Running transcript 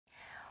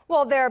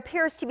Well, there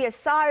appears to be a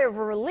sigh of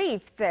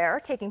relief there.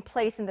 Taking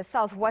place in the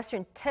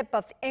southwestern tip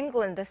of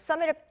England, the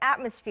summit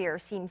atmosphere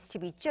seems to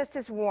be just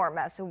as warm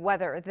as the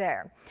weather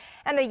there.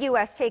 And the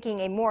U.S.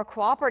 taking a more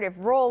cooperative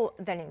role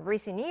than in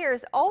recent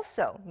years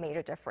also made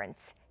a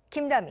difference.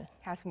 Kim Dami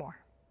has more.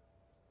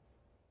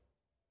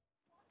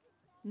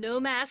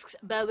 No masks,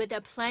 but with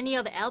plenty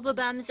of elbow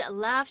bumps,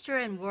 laughter,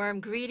 and warm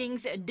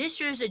greetings,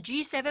 this year's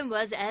G7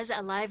 was as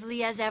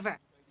lively as ever.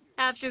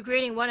 After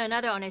greeting one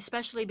another on a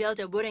specially built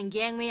wooden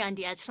gangway on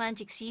the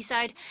Atlantic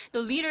seaside,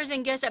 the leaders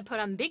and guests put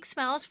on big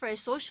smiles for a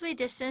socially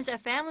distanced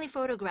family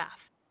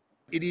photograph.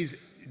 It is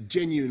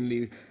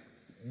genuinely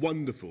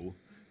wonderful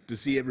to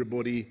see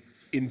everybody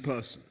in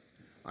person.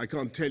 I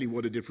can't tell you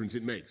what a difference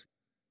it makes.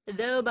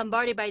 Though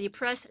bombarded by the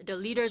press, the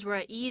leaders were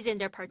at ease in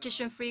their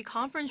partition-free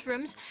conference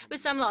rooms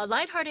with some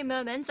lighthearted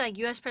moments like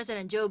U.S.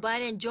 President Joe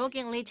Biden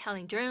jokingly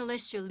telling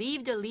journalists to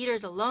leave the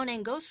leaders alone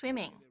and go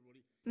swimming.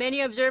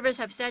 Many observers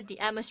have said the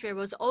atmosphere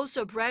was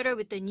also brighter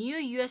with the new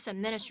U.S.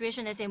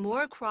 administration as a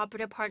more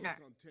cooperative partner.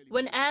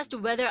 When asked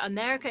whether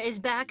America is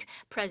back,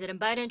 President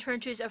Biden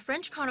turned to his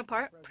French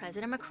counterpart,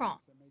 President Macron.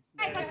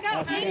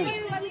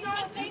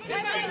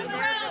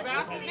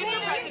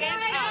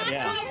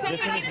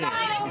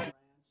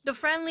 The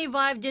friendly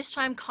vibe this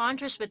time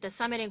contrasts with the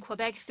summit in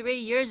Quebec 3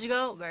 years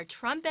ago, where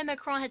Trump and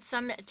Macron had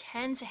some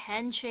tense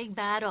handshake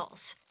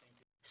battles.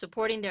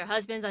 Supporting their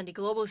husbands on the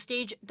global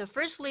stage, the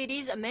First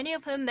Ladies, many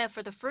of whom met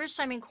for the first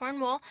time in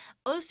Cornwall,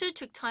 also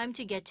took time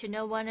to get to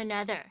know one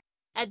another.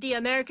 At the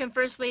American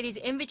First Lady's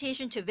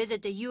invitation to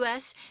visit the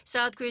U.S.,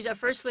 South Korea's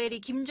First Lady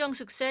Kim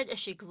Jong-suk said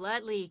she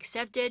gladly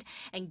accepted,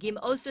 and Kim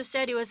also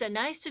said it was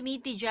nice to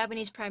meet the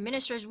Japanese Prime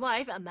Minister's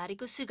wife,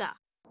 Mariko Suga.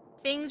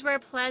 Things were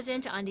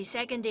pleasant on the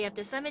second day of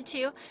the summit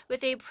too,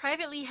 with a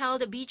privately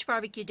held beach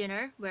barbecue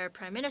dinner where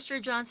Prime Minister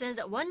Johnson's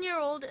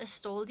 1-year-old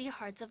stole the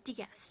hearts of the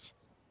guests.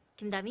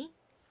 Kim Dami,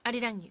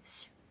 Arirang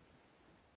News.